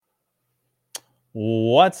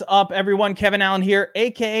What's up, everyone? Kevin Allen here,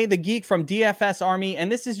 aka the Geek from DFS Army,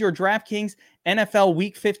 and this is your DraftKings NFL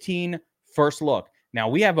Week 15 first look. Now,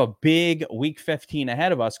 we have a big Week 15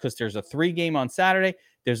 ahead of us because there's a 3-game on Saturday,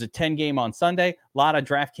 there's a 10-game on Sunday, a lot of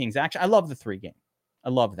DraftKings action. I love the 3-game. I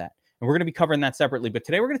love that. And we're going to be covering that separately, but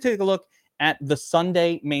today we're going to take a look at the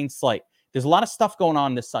Sunday main slate. There's a lot of stuff going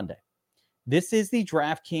on this Sunday. This is the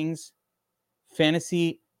DraftKings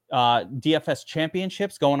Fantasy DFS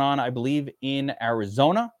championships going on, I believe, in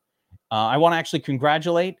Arizona. I want to actually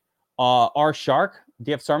congratulate our Shark,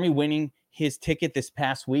 DFS Army, winning his ticket this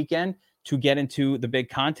past weekend to get into the big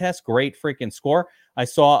contest. Great freaking score. I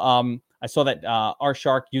saw that our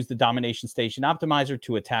Shark used the Domination Station Optimizer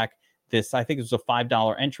to attack this. I think it was a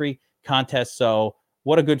 $5 entry contest. So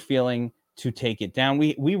what a good feeling to take it down.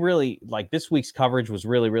 We really, like, this week's coverage was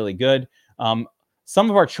really, really good. Some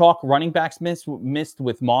of our chalk running backs missed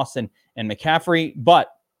with Moss and McCaffrey, but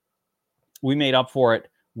we made up for it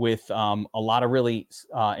with a lot of really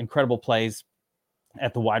incredible plays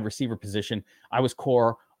at the wide receiver position. I was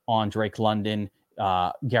core on Drake London,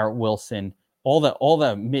 Garrett Wilson, all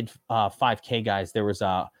the mid 5K guys. There was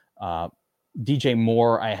DJ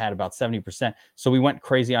Moore. I had about 70%. So we went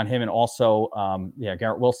crazy on him, and also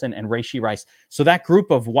Garrett Wilson and Rashee Rice. So that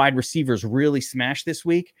group of wide receivers really smashed this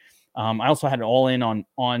week. I also had it all in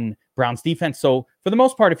on Browns defense. So for the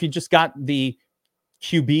most part, if you just got the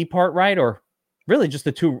QB part right, or really just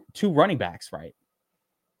the two running backs right,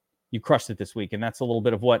 you crushed it this week. And that's a little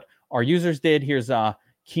bit of what our users did. Here's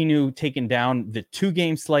Keanu taking down the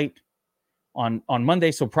 2-game slate on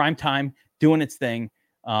Monday. So prime time doing its thing.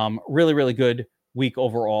 Really, really good week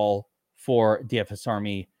overall for DFS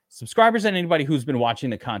Army subscribers and anybody who's been watching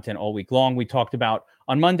the content all week long. We talked about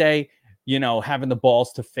on Monday, having the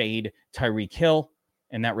balls to fade Tyreek Hill,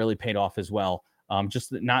 and that really paid off as well.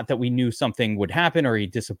 Just not that we knew something would happen or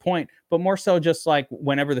he'd disappoint, but more so just like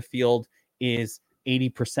whenever the field is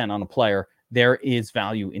 80% on a player, there is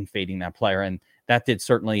value in fading that player, and that did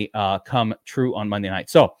certainly come true on Monday night.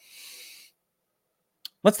 So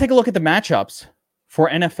let's take a look at the matchups for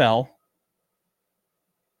NFL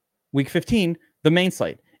Week 15, the main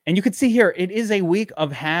slate. And you can see here, it is a week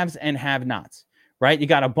of haves and have-nots. Right? You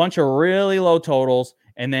got a bunch of really low totals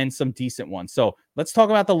and then some decent ones. So let's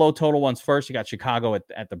talk about the low total ones first. You got Chicago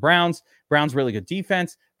at the Browns. Browns, really good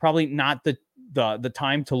defense. Probably not the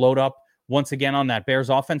time to load up once again on that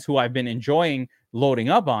Bears offense, who I've been enjoying loading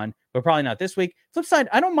up on, but probably not this week. Flip side,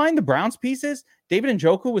 I don't mind the Browns pieces. David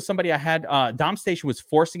Njoku was somebody I had. Dom Station was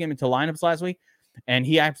forcing him into lineups last week, and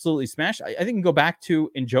he absolutely smashed. I think you can go back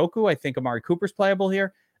to Njoku. I think Amari Cooper's playable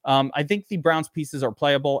here. I think the Browns pieces are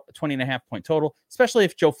playable, 20.5 point total, especially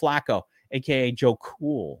if Joe Flacco, a.k.a. Joe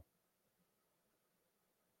Cool,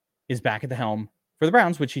 is back at the helm for the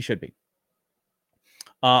Browns, which he should be.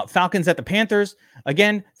 Falcons at the Panthers.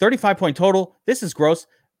 Again, 35 point total. This is gross.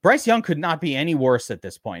 Bryce Young could not be any worse at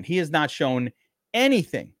this point. He has not shown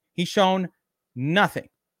anything. He's shown nothing.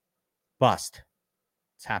 Bust.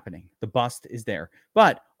 It's happening. The bust is there.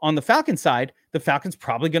 But on the Falcons side, the Falcons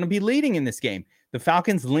probably going to be leading in this game. The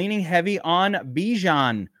Falcons leaning heavy on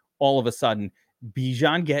Bijan all of a sudden.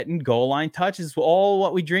 Bijan getting goal line touches, all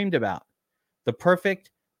what we dreamed about. The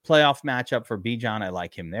perfect playoff matchup for Bijan. I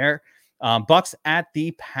like him there. Bucks at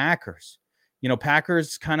the Packers.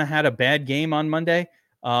 Packers kind of had a bad game on Monday.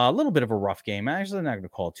 A little bit of a rough game. Actually, I'm not going to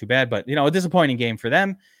call it too bad, but, a disappointing game for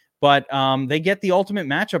them. But they get the ultimate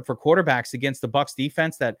matchup for quarterbacks against the Bucks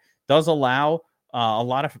defense that does allow a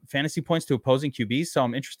lot of fantasy points to opposing QBs. So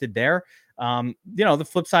I'm interested there. The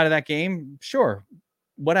flip side of that game, sure,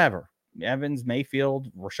 whatever. Evans,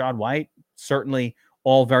 Mayfield, Rashad White, certainly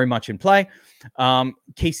all very much in play.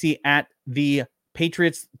 KC at the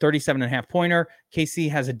Patriots, 37.5 pointer. KC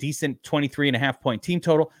has a decent 23.5 point team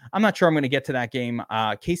total. I'm not sure I'm going to get to that game.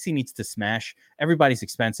 KC needs to smash. Everybody's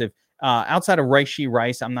expensive. Outside of Rashee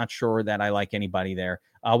Rice, I'm not sure that I like anybody there.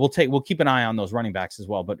 We'll keep an eye on those running backs as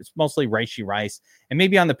well, but it's mostly Rashee Rice, and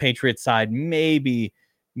maybe on the Patriots side, maybe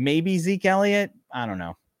Zeke Elliott. I don't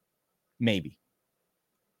know. Maybe.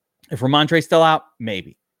 If Ramondre's still out,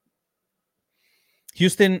 maybe.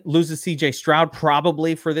 Houston loses CJ Stroud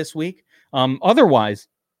probably for this week. Otherwise,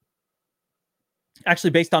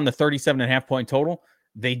 actually based on the 37.5 point total,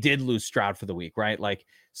 they did lose Stroud for the week, right?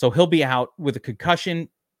 So he'll be out with a concussion.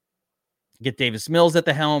 Get Davis Mills at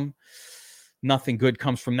the helm. Nothing good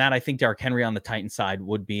comes from that. I think Derrick Henry on the Titans side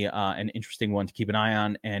would be an interesting one to keep an eye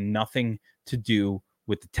on, and nothing to do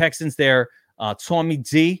with the Texans there. Tommy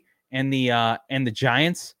D and the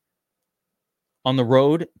Giants on the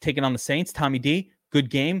road taking on the Saints. Tommy D, good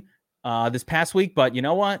game this past week, but you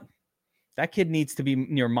know what? That kid needs to be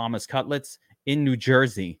near Mama's Cutlets in New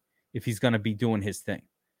Jersey if he's going to be doing his thing.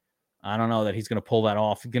 I don't know that he's going to pull that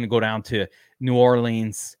off. He's going to go down to New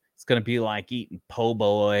Orleans. It's going to be like eating po'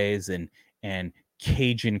 boys and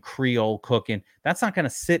Cajun Creole cooking. That's not going to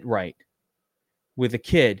sit right with a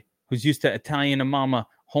kid who's used to Italian mama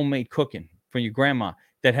homemade cooking from your grandma,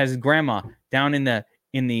 that has grandma down in the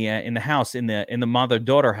house, in the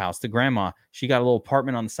mother-daughter house. The grandma, she got a little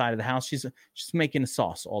apartment on the side of the house. She's just making a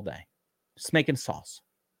sauce all day. Just making sauce.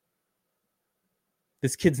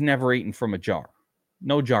 This kid's never eaten from a jar.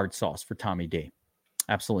 No jarred sauce for Tommy D.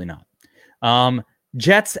 Absolutely not.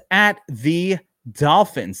 Jets at the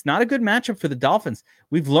Dolphins. Not a good matchup for the Dolphins.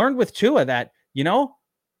 We've learned with Tua that,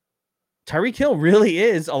 Tyreek Hill really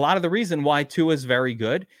is a lot of the reason why Tua is very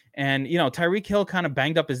good. And, Tyreek Hill kind of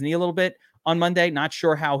banged up his knee a little bit on Monday. Not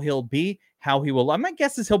sure how he'll be, how he will. My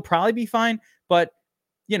guess is he'll probably be fine. But,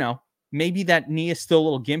 maybe that knee is still a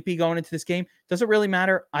little gimpy going into this game. Does it really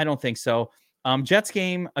matter? I don't think so. Jets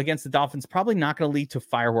game against the Dolphins, probably not going to lead to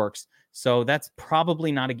fireworks. So that's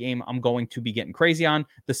probably not a game I'm going to be getting crazy on.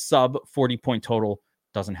 The sub 40-point total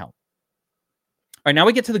doesn't help. All right, now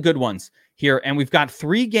we get to the good ones here. And we've got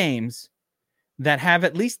 3 games that have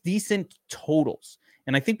at least decent totals.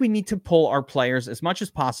 And I think we need to pull our players as much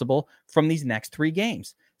as possible from these next 3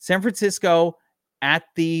 games. San Francisco at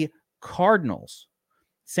the Cardinals.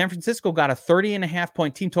 San Francisco got a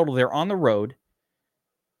 30.5-point team total. They're on the road.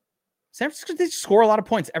 San Francisco, they score a lot of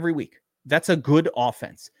points every week. That's a good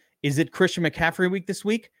offense. Is it Christian McCaffrey week this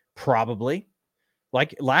week? Probably.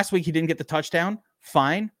 Like last week, he didn't get the touchdown.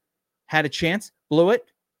 Fine. Had a chance. Blew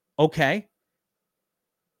it. Okay.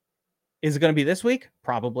 Is it going to be this week?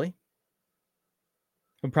 Probably.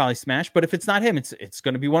 He'll probably smash. But if it's not him, it's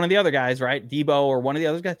going to be one of the other guys, right? Debo or one of the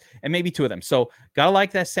other guys, and maybe 2 of them. So got to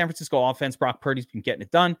like that San Francisco offense. Brock Purdy's been getting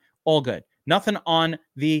it done. All good. Nothing on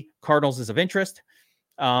the Cardinals is of interest.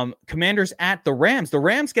 Commanders at the Rams. The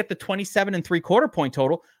Rams get the 27.75 point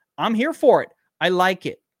total. I'm here for it. I like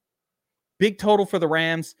it. Big total for the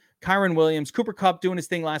Rams. Kyron Williams, Cooper Kupp doing his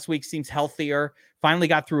thing last week, seems healthier. Finally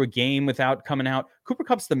got through a game without coming out. Cooper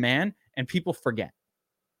Kupp's the man, and people forget.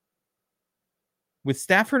 With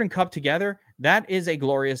Stafford and Kupp together, that is a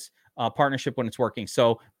glorious partnership when it's working.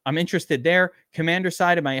 So I'm interested there. Commander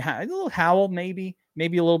side, a little Howell, maybe a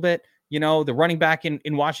little bit. The running back in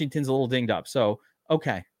Washington's a little dinged up. So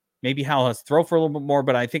okay, maybe Howell has to throw for a little bit more,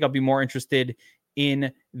 but I think I'll be more interested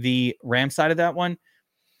in the Ram side of that one.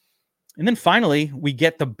 And then finally, we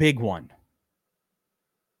get the big one.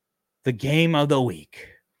 The game of the week.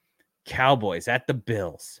 Cowboys at the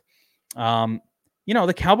Bills.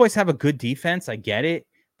 The Cowboys have a good defense. I get it.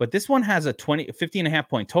 But this one has a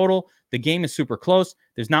 50.5-point total. The game is super close.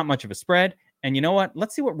 There's not much of a spread. And you know what?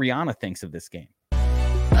 Let's see what Rihanna thinks of this game.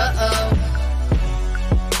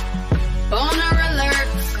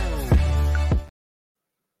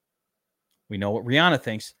 We know what Rihanna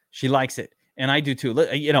thinks. She likes it. And I do too.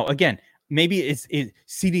 Again, maybe it's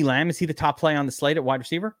CeeDee Lamb. Is he the top play on the slate at wide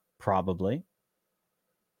receiver? Probably.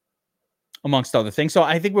 Amongst other things. So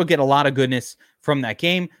I think we'll get a lot of goodness from that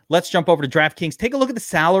game. Let's jump over to DraftKings. Take a look at the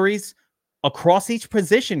salaries across each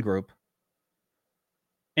position group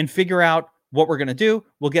and figure out what we're going to do.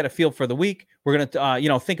 We'll get a feel for the week. We're going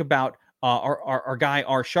to, think about our guy,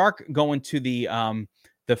 R Shark, going to the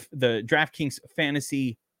DraftKings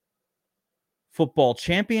Fantasy Football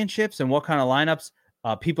Championships and what kind of lineups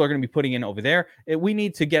people are going to be putting in over there. We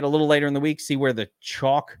need to get a little later in the week, see where the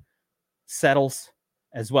chalk settles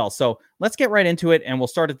as well. So let's get right into it, and we'll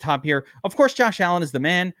start at the top here. Of course, Josh Allen is the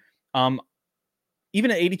man.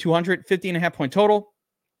 Even at 8,200, 50.5-point total,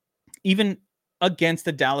 even against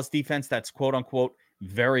the Dallas defense that's quote-unquote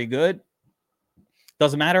very good.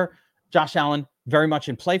 Doesn't matter. Josh Allen, very much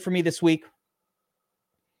in play for me this week.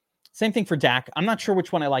 Same thing for Dak. I'm not sure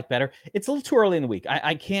which one I like better. It's a little too early in the week.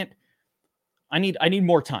 I need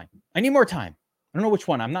more time. I don't know which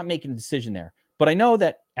one. I'm not making a decision there. But I know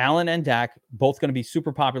that Allen and Dak both going to be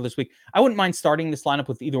super popular this week. I wouldn't mind starting this lineup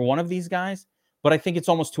with either one of these guys, but I think it's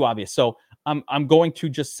almost too obvious. So I'm going to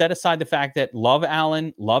just set aside the fact that love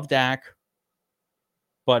Allen, love Dak,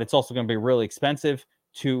 but it's also going to be really expensive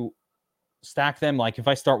to stack them. Like if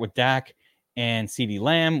I start with Dak and CeeDee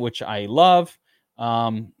Lamb, which I love, it's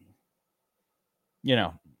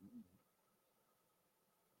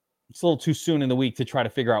a little too soon in the week to try to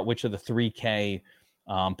figure out which of the 3K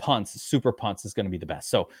super punts is going to be the best.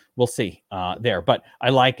 So we'll see there. But I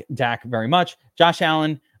like Dak very much. Josh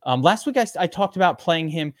Allen, last week I talked about playing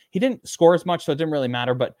him. He didn't score as much, so it didn't really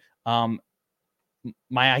matter. But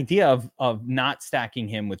my idea of not stacking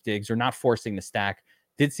him with Diggs or not forcing the stack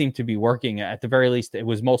did seem to be working. At the very least, it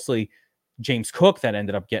was mostly James Cook that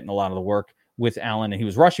ended up getting a lot of the work with Allen, and he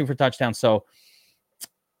was rushing for touchdowns. So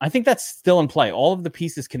I think that's still in play. All of the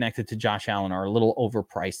pieces connected to Josh Allen are a little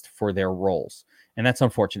overpriced for their roles, and that's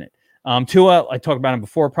unfortunate. Tua, I talked about him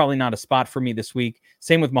before, probably not a spot for me this week.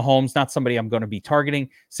 Same with Mahomes, not somebody I'm going to be targeting.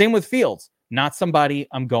 Same with Fields, not somebody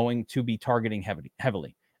I'm going to be targeting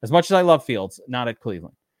heavily. As much as I love Fields, not at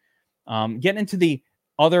Cleveland. Getting into the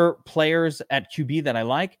other players at QB that I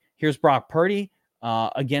like, here's Brock Purdy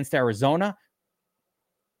against Arizona.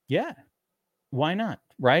 Yeah, why not,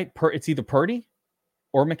 right? It's either Purdy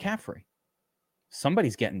or McCaffrey.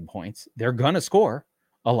 Somebody's getting points. They're going to score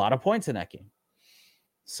a lot of points in that game.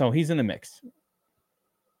 So he's in the mix.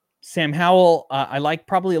 Sam Howell, I like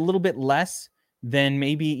probably a little bit less than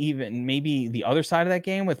maybe the other side of that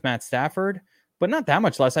game with Matt Stafford, but not that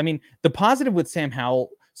much less. I mean, the positive with Sam Howell,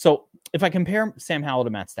 so if I compare Sam Howell to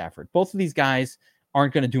Matt Stafford, both of these guys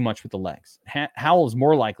aren't going to do much with the legs. Howell is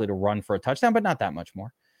more likely to run for a touchdown, but not that much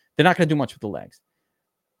more. They're not going to do much with the legs.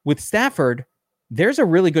 With Stafford, there's a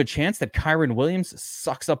really good chance that Kyron Williams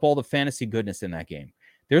sucks up all the fantasy goodness in that game.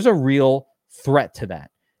 There's a real threat to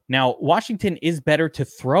that. Now, Washington is better to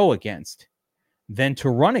throw against than to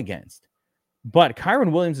run against, but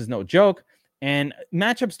Kyron Williams is no joke, and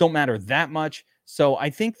matchups don't matter that much. So I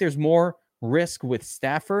think there's more risk with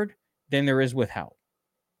Stafford than there is with Howell.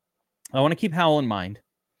 I want to keep Howell in mind.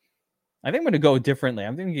 I think I'm going to go differently.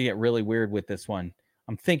 I'm going to get really weird with this one.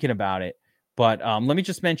 I'm thinking about it. But let me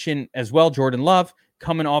just mention as well, Jordan Love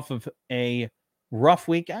coming off of a rough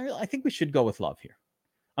week. I think we should go with Love here.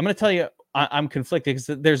 I'm going to tell you, I'm conflicted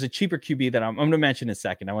because there's a cheaper QB that I'm going to mention in a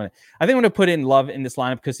second. I think I'm going to put in Love in this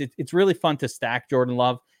lineup because it's really fun to stack Jordan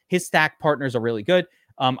Love. His stack partners are really good.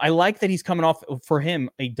 I like that he's coming off, for him,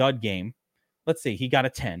 a dud game. Let's see. He got a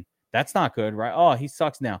 10. That's not good, right? Oh, he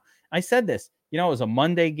sucks now. I said this. It was a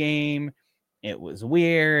Monday game. It was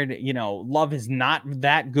weird. Love is not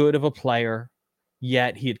that good of a player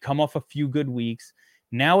yet. He had come off a few good weeks.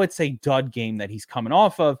 Now it's a dud game that he's coming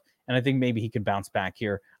off of, and I think maybe he could bounce back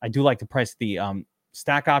here. I do like to price the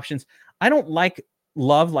stack options. I don't like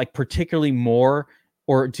Love particularly more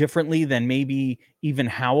or differently than maybe even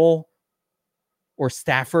Howell or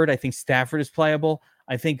Stafford. I think Stafford is playable.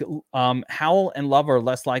 I think Howell and Love are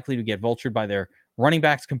less likely to get vultured by their running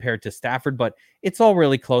backs compared to Stafford, but it's all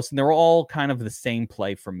really close, and they're all kind of the same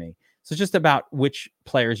play for me. So it's just about which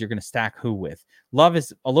players you're going to stack who with. Love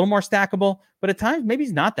is a little more stackable, but at times maybe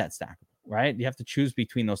he's not that stackable, right? You have to choose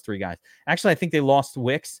between those three guys. Actually, I think they lost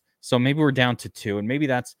Wicks, so maybe we're down to 2, and maybe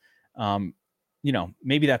that's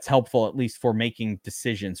maybe that's helpful at least for making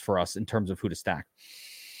decisions for us in terms of who to stack.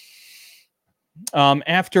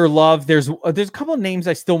 After Love, there's a couple of names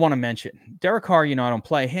I still want to mention. Derek Carr, I don't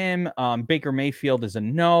play him. Baker Mayfield is a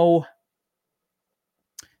no.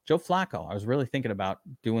 Joe Flacco. I was really thinking about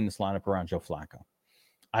doing this lineup around Joe Flacco.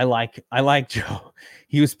 I like Joe.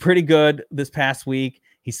 He was pretty good this past week.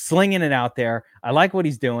 He's slinging it out there. I like what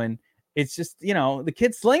he's doing. It's just, the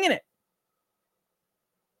kid's slinging it.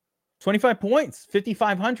 25 points,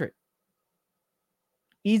 5,500.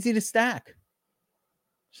 Easy to stack.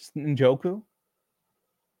 Just Njoku.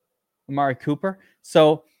 Amari Cooper.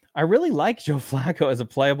 So I really like Joe Flacco as a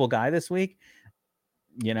playable guy this week.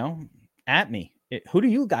 At me. Who do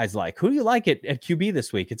you guys like? Who do you like at QB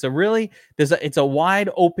this week? It's a wide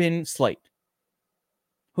open slate.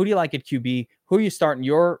 Who do you like at QB? Who are you starting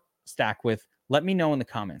your stack with? Let me know in the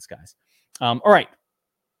comments, guys. All right.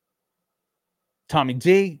 Tommy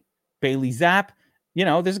G, Bailey Zapp.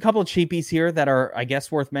 There's a couple of cheapies here that are, I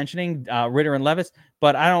guess, worth mentioning. Ritter and Levis,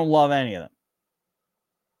 but I don't love any of them.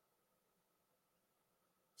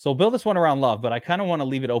 So build this one around Love, but I kind of want to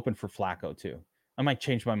leave it open for Flacco too. I might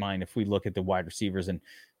change my mind if we look at the wide receivers and,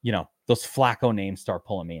 those Flacco names start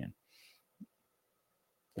pulling me in.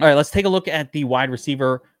 All right, let's take a look at the wide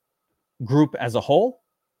receiver group as a whole.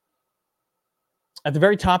 At the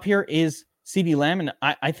very top here is CeeDee Lamb, and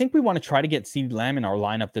I think we want to try to get CeeDee Lamb in our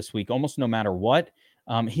lineup this week, almost no matter what.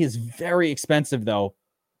 He is very expensive, though,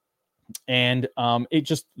 and it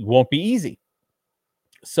just won't be easy.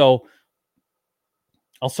 So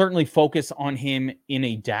I'll certainly focus on him in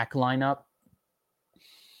a DAC lineup.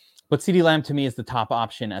 But CeeDee Lamb, to me, is the top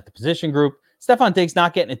option at the position group. Stephon Diggs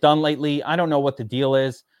not getting it done lately. I don't know what the deal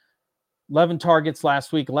is. 11 targets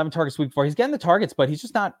last week, 11 targets week before. He's getting the targets, but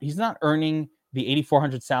he's not earning the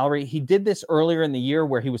 $8,400 salary. He did this earlier in the year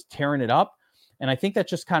where he was tearing it up, and I think that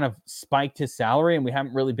just kind of spiked his salary, and we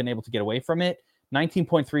haven't really been able to get away from it.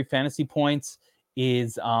 19.3 fantasy points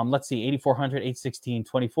is, let's see, 8,400, 816,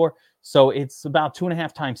 24. So it's about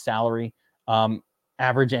 2.5 times salary.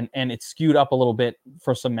 Average, and it's skewed up a little bit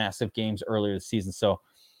for some massive games earlier this season. So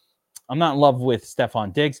I'm not in love with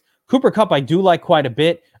Stephon Diggs. Cooper Kupp, I do like quite a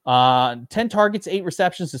bit. 10 targets, 8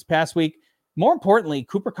 receptions this past week. More importantly,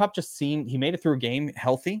 Cooper Kupp he made it through a game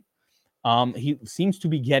healthy. He seems to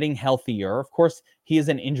be getting healthier. Of course, he is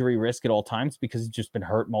an injury risk at all times because he's just been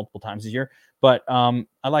hurt multiple times this year. But I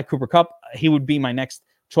like Cooper Kupp. He would be my next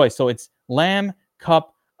choice. So it's Lamb,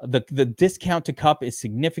 Kupp. The discount to Kupp is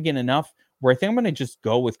significant enough where I think I'm going to just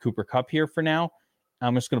go with Cooper Kupp here for now.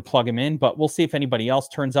 I'm just going to plug him in, but we'll see if anybody else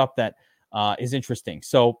turns up that is interesting.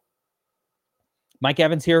 So Mike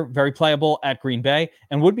Evans here, very playable at Green Bay,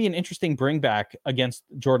 and would be an interesting bring back against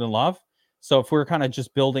Jordan Love. So if we're kind of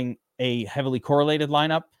just building a heavily correlated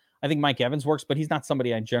lineup, I think Mike Evans works, but he's not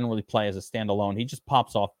somebody I generally play as a standalone. He just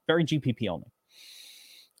pops off, very GPP only.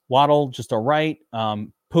 Waddle, just all right.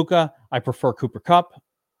 Puka, I prefer Cooper Kupp.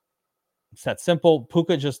 It's that simple.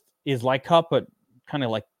 Puka just is like Kupp, but kind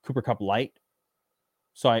of like Cooper Kupp light.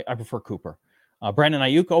 So I prefer Cooper. Brandon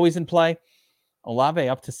Ayuk always in play. Olave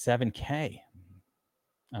up to 7K.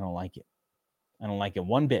 I don't like it. I don't like it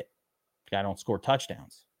one bit. Guy don't score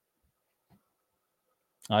touchdowns.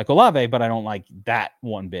 I like Olave, but I don't like that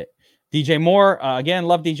one bit. DJ Moore, again,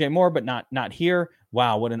 love DJ Moore, but not here.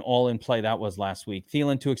 Wow, what an all-in play that was last week.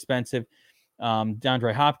 Thielen, too expensive.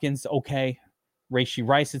 DeAndre Hopkins, okay. Rashee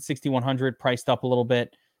Rice at 6,100, priced up a little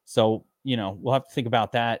bit. So, we'll have to think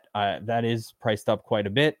about that. That is priced up quite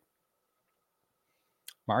a bit.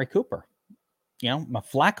 Amari Cooper, my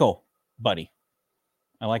Flacco buddy.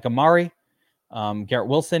 I like Amari. Garrett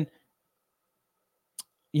Wilson.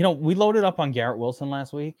 We loaded up on Garrett Wilson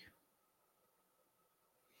last week.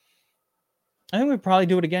 I think we'd probably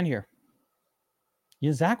do it again here.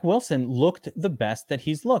 Zach Wilson looked the best that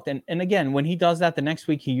he's looked. And again, when he does that the next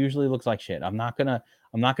week, he usually looks like shit. I'm not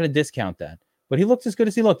gonna discount that. But he looked as good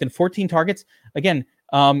as he looked. And 14 targets. Again,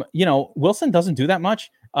 Wilson doesn't do that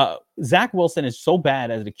much. Zach Wilson is so bad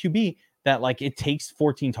as a QB that it takes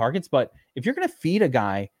 14 targets. But if you're gonna feed a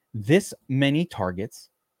guy this many targets,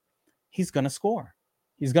 he's gonna score.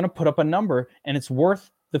 He's gonna put up a number, and it's worth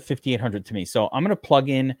the 5,800 to me. So I'm going to plug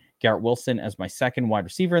in Garrett Wilson as my second wide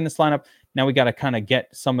receiver in this lineup. Now we got to kind of get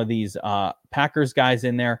some of these Packers guys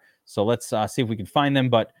in there. So let's see if we can find them.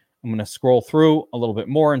 But I'm going to scroll through a little bit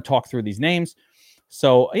more and talk through these names.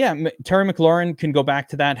 So yeah, Terry McLaurin can go back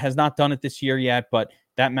to that. Has not done it this year yet, but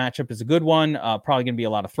that matchup is a good one. Probably going to be a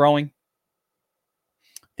lot of throwing.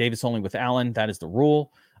 Davis only with Allen. That is the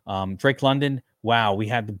rule. Drake London. Wow, we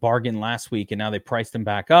had the bargain last week, and now they priced him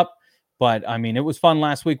back up. But, it was fun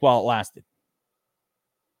last week while it lasted.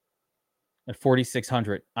 At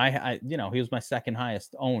 4,600. He was my second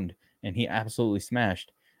highest owned, and he absolutely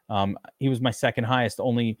smashed. He was my second highest,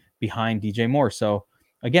 only behind DJ Moore. So,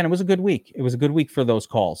 again, it was a good week. It was a good week for those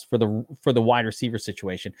calls, for the wide receiver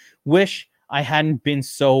situation. Wish I hadn't been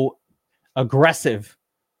so aggressive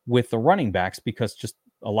with the running backs because just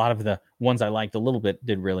a lot of the ones I liked a little bit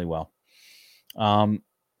did really well.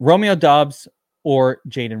 Romeo Doubs or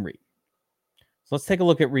Jaden Reed. So let's take a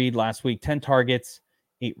look at Reed last week. 10 targets,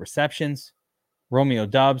 8 receptions. Romeo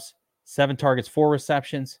Doubs, 7 targets, 4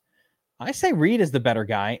 receptions. I say Reed is the better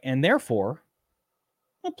guy, and therefore,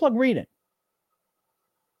 I'll plug Reed in.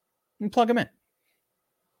 And plug him in.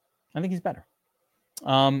 I think he's better.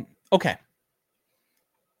 Okay.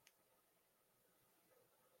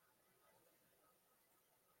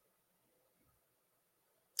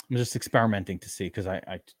 I'm just experimenting to see because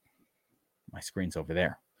my screen's over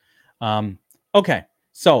there. Okay,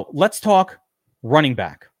 so let's talk running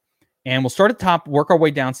back. And we'll start at the top, work our way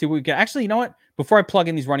down, see what we get. Actually, you know what? Before I plug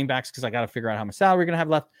in these running backs, because I got to figure out how much salary we're going to have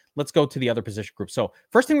left, let's go to the other position group. So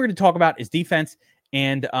first thing we're going to talk about is defense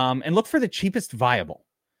and look for the cheapest viable.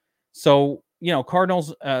 So,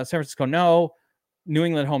 Cardinals, San Francisco, no. New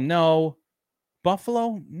England home, no.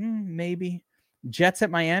 Buffalo, maybe. Jets at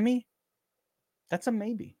Miami, that's a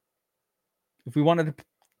maybe. If we wanted to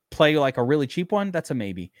play a really cheap one, that's a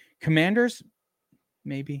maybe. Commanders,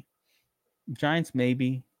 maybe. Giants,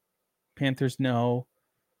 maybe. Panthers, no.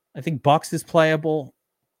 I think Bucks is playable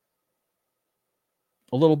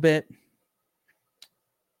a little bit.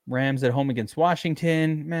 Rams at home against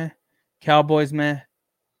Washington, meh. Cowboys, meh.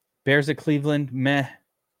 Bears at Cleveland, meh.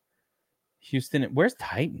 Houston, where's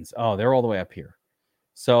Titans? Oh, they're all the way up here.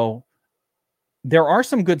 So there are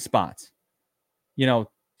some good spots.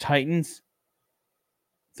 Titans,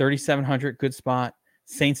 3,700, good spot.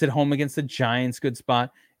 Saints at home against the Giants, good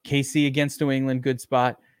spot. KC against New England, good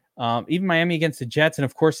spot. Even Miami against the Jets, and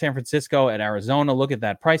of course San Francisco at Arizona. Look at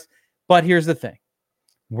that price. But here's the thing: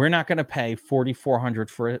 we're not going to pay 4,400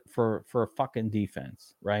 for a fucking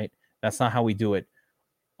defense, right? That's not how we do it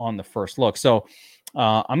on the first look. So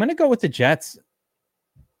I'm going to go with the Jets.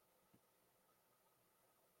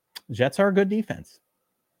 Jets are a good defense.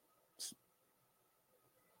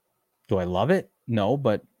 Do I love it? No,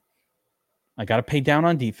 but I got to pay down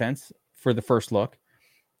on defense for the first look.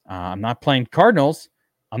 I'm not playing Cardinals.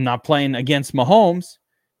 I'm not playing against Mahomes.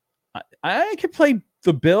 I could play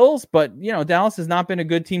the Bills, but Dallas has not been a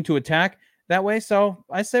good team to attack that way. So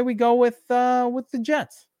I say we go with the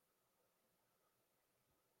Jets.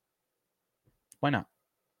 Why not?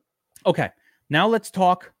 Okay, now let's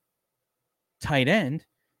talk tight end,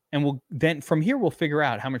 and we'll then from here we'll figure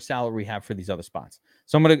out how much salary we have for these other spots.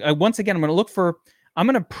 So I'm gonna once again I'm gonna look for I'm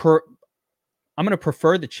gonna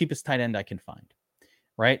prefer the cheapest tight end I can find,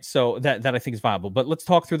 right? So that I think is viable. But let's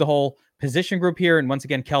talk through the whole position group here. And once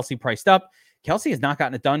again, Kelsey priced up. Kelsey has not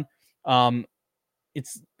gotten it done.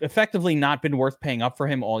 It's effectively not been worth paying up for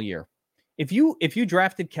him all year. If you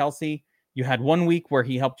drafted Kelsey, you had 1 week where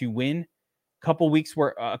he helped you win. A couple weeks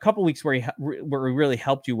where he really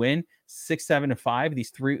helped you win 6, 7, and 5.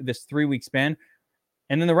 This 3 week span,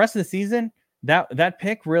 and then the rest of the season, that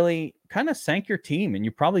pick really kind of sank your team, and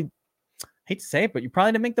you probably hate to say it, but you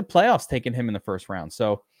probably didn't make the playoffs taking him in the first round.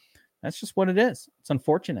 So that's just what it is. It's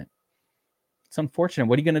unfortunate.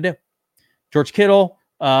 What are you going to do? George Kittle,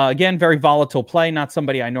 again, very volatile play. Not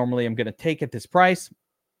somebody I normally am going to take at this price.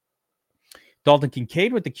 Dalton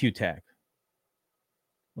Kincaid with the Q tag.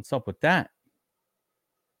 What's up with that?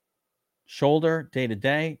 Shoulder, day to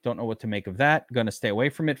day. Don't know what to make of that. Going to stay away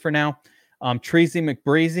from it for now. Treasy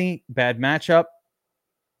McBreezy, bad matchup.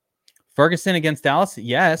 Ferguson against Dallas.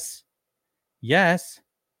 Yes.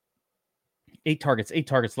 8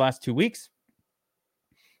 targets last 2 weeks.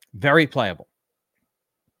 Very playable.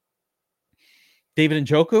 David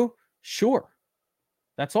Njoku, sure.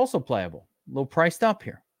 That's also playable. A little priced up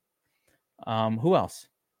here. Who else?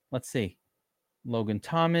 Let's see. Logan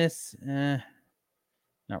Thomas,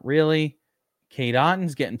 not really. Cade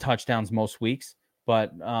Otton's getting touchdowns most weeks,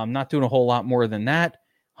 but not doing a whole lot more than that.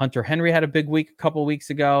 Hunter Henry had a big week a couple weeks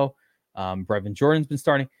ago. Brevin Jordan's been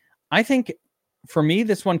starting. I think for me,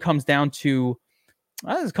 this one comes down to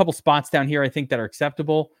there's a couple spots down here I think that are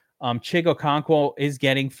acceptable. Chig Okonkwo is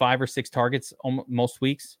getting 5 or 6 targets most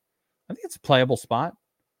weeks. I think it's a playable spot.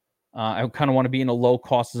 I kind of want to be in a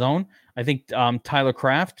low-cost zone. I think Tucker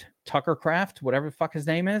Kraft, whatever the fuck his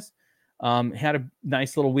name is, had a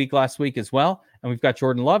nice little week last week as well. And we've got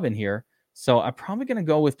Jordan Love in here. So I'm probably going to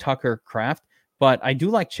go with Tucker Kraft. But I do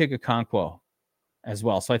like Chig Okonkwo as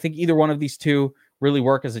well. So I think either one of these two really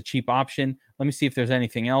work as a cheap option. Let me see if there's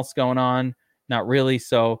anything else going on. Not really.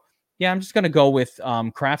 So, yeah, I'm just going to go with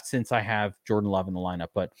Kraft since I have Jordan Love in the lineup.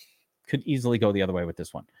 But could easily go the other way with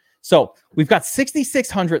this one. So we've got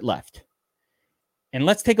 6,600 left. And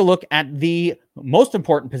let's take a look at the most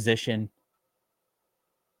important position,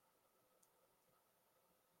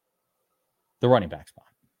 the running back spot.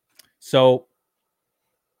 So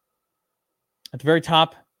at the very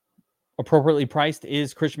top, appropriately priced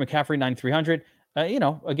is Christian McCaffrey, 9,300.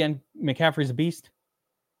 Again, McCaffrey's a beast.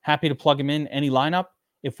 Happy to plug him in any lineup.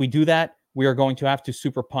 If we do that, we are going to have to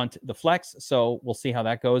super punt the flex. So we'll see how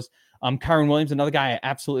that goes. Kyron Williams, another guy I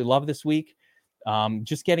absolutely love this week.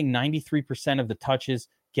 Just getting 93% of the touches,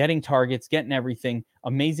 getting targets, getting everything.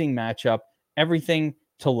 Amazing matchup. Everything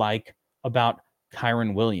to like about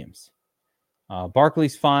Kyron Williams.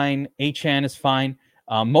 Barkley's fine. Achane is fine.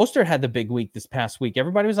 Mostert had the big week this past week.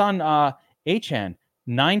 Everybody was on Achane.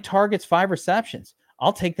 9 targets, 5 receptions.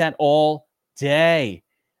 I'll take that all day.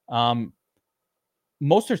 Mostert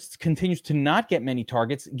continues to not get many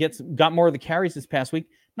targets. Got more of the carries this past week.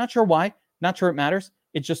 Not sure why. Not sure it matters.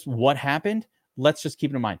 It's just what happened. Let's just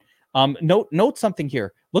keep it in mind. Note something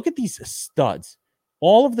here. Look at these studs.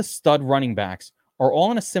 All of the stud running backs are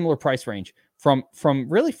all in a similar price range. From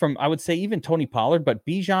I would say even Tony Pollard, but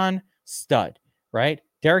Bijan, stud, right?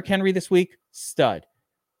 Derrick Henry this week, stud.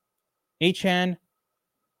 Achane,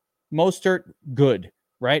 Mostert, good,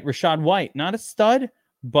 right? Rachaad White, not a stud,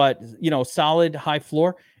 but solid high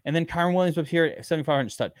floor. And then Kyron Williams up here at 7,500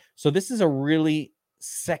 stud. So this is a really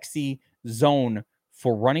sexy zone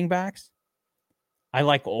for running backs. I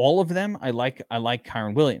like all of them. I like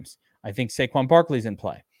Kyron Williams. I think Saquon Barkley's in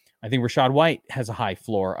play. I think Rachaad White has a high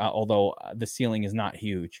floor, although the ceiling is not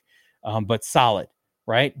huge, but solid,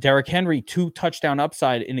 right? Derrick Henry, 2 touchdown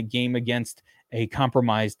upside in a game against a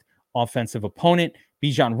compromised offensive opponent.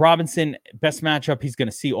 Bijan Robinson, best matchup he's going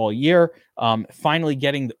to see all year. Finally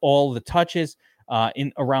getting all the touches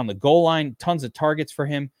in around the goal line. Tons of targets for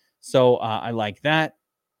him. So I like that.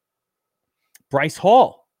 Breece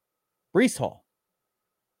Hall. Breece Hall.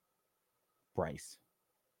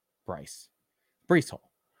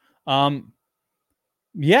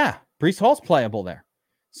 Yeah, Breece Hall's playable there.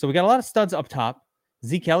 So we got a lot of studs up top.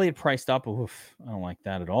 Zeke Elliott priced up. Oof, I don't like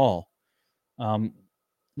that at all.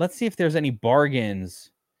 Let's see if there's any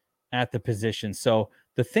bargains at the position. So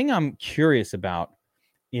The thing I'm curious about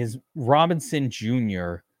is Robinson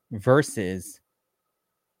Jr. versus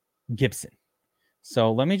Gibson.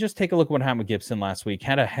 So let me just take a look at what happened with Gibson last week.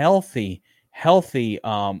 Had a healthy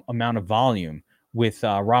amount of volume with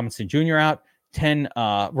Robinson Jr. out, 10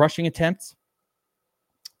 rushing attempts,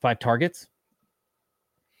 5 targets.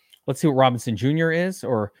 Let's see what Robinson Jr. is,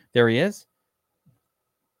 or there he is.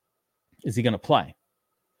 Is he going to play?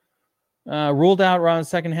 Ruled out around the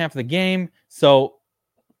second half of the game. So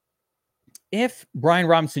if Brian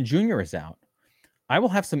Robinson Jr. is out, I will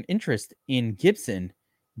have some interest in Gibson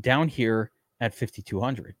down here at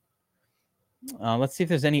 5,200. Let's see if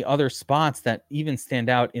there's any other spots that even stand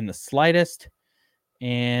out in the slightest.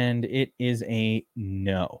 And it is a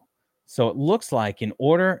no. So it looks like in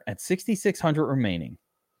order at 6,600 remaining,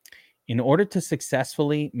 in order to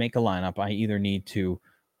successfully make a lineup, I either need to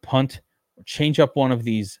punt or change up one of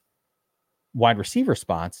these wide receiver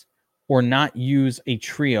spots or not use a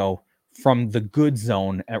trio from the good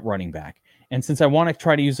zone at running back. And since I want to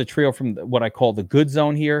try to use a trio from what I call the good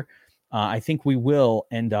zone here, I think we will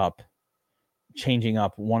end up changing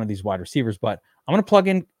up one of these wide receivers. But I'm going to plug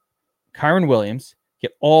in Kyron Williams,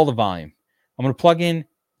 get all the volume. I'm going to plug in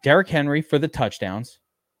Derrick Henry for the touchdowns.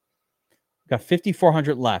 Got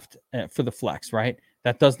 5,400 left for the flex, right?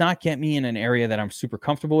 That does not get me in an area that I'm super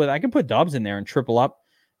comfortable with. I can put Doubs in there and triple up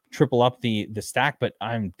the stack, but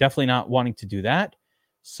I'm definitely not wanting to do that.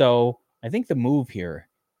 So I think the move here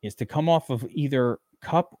is to come off of either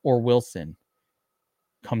Kupp or Wilson,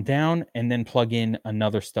 come down and then plug in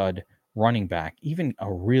another stud running back, even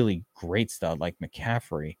a really great stud like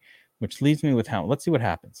McCaffrey, which leaves me with let's see what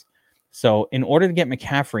happens. So in order to get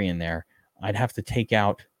McCaffrey in there, I'd have to take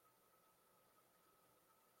out,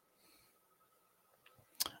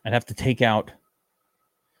 I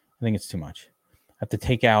think it's too much. I have to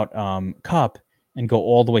take out Kupp and go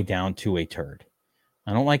all the way down to a turd.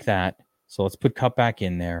 I don't like that. So let's put Kupp back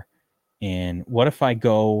in there. And what if I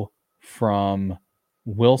go from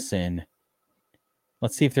Wilson?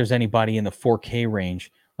 Let's see if there's anybody in the 4K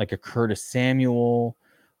range, like a Curtis Samuel.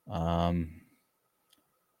 I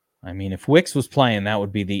mean, if Wicks was playing, that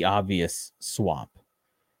would be the obvious swap.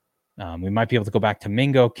 We might be able to go back to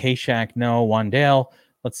Mingo, K-Shack, no, Wandale.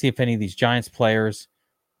 Let's see if any of these Giants players.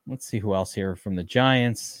 Let's see who else here from the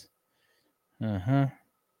Giants. There's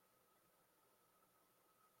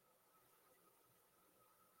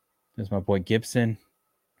my boy Gibson.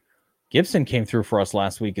 Gibson came through for us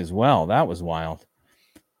last week as well. That was wild.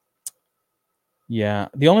 Yeah,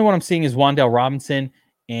 the only one I'm seeing is Wandale Robinson,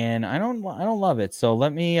 and I don't love it. So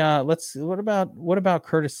let me what about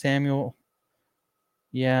Curtis Samuel?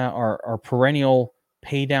 Yeah, our perennial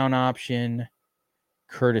pay down option,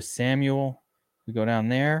 Curtis Samuel. We go down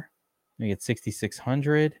there. We get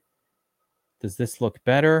 6,600. Does this look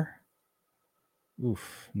better?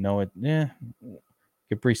 Oof, no, get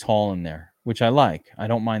Breece Hall in there, which I like. I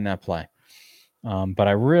don't mind that play. But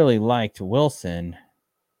I really liked Wilson.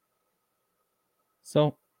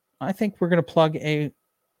 So I think we're going to plug a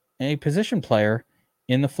position player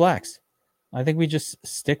in the flex. I think we just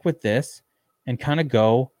stick with this and kind of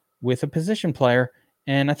go with a position player.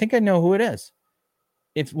 And I think I know who it is.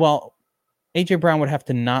 AJ Brown would have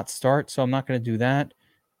to not start, so I'm not going to do that.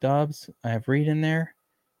 Doubs, I have Reed in there.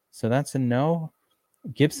 So that's a no.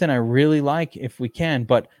 Gibson, I really like if we can.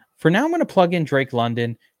 But for now, I'm going to plug in Drake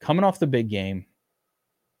London, coming off the big game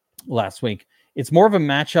last week. It's more of a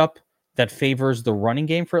matchup that favors the running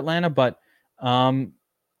game for Atlanta, but 11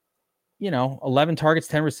 targets,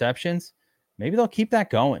 10 receptions. Maybe they'll keep that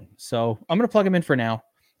going. So I'm going to plug him in for now.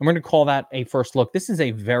 I'm going to call that a first look. This is a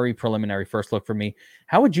very preliminary first look for me.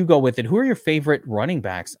 How would you go with it? Who are your favorite running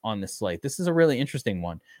backs on this slate? This is a really interesting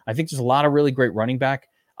one. I think there's a lot of really great running back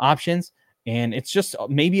options, and it's just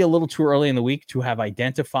maybe a little too early in the week to have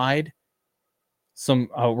identified some.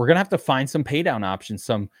 We're going to have to find some pay down options,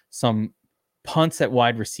 some punts at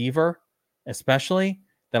wide receiver, especially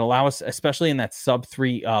that allow us, especially in that sub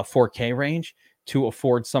 4K range, to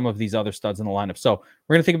afford some of these other studs in the lineup. So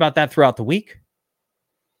we're going to think about that throughout the week.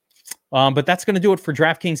 But that's going to do it for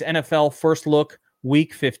DraftKings NFL First Look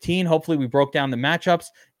Week 15. Hopefully we broke down the matchups,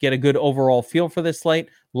 get a good overall feel for this slate.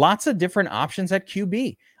 Lots of different options at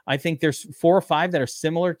QB. I think there's 4 or 5 that are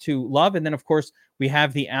similar to Love. And then, of course, we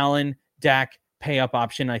have the Allen, Dak pay up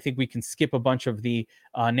option. I think we can skip a bunch of the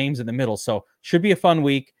names in the middle. So should be a fun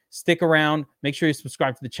week. Stick around. Make sure you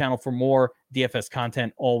subscribe to the channel for more DFS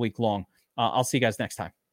content all week long. I'll see you guys next time.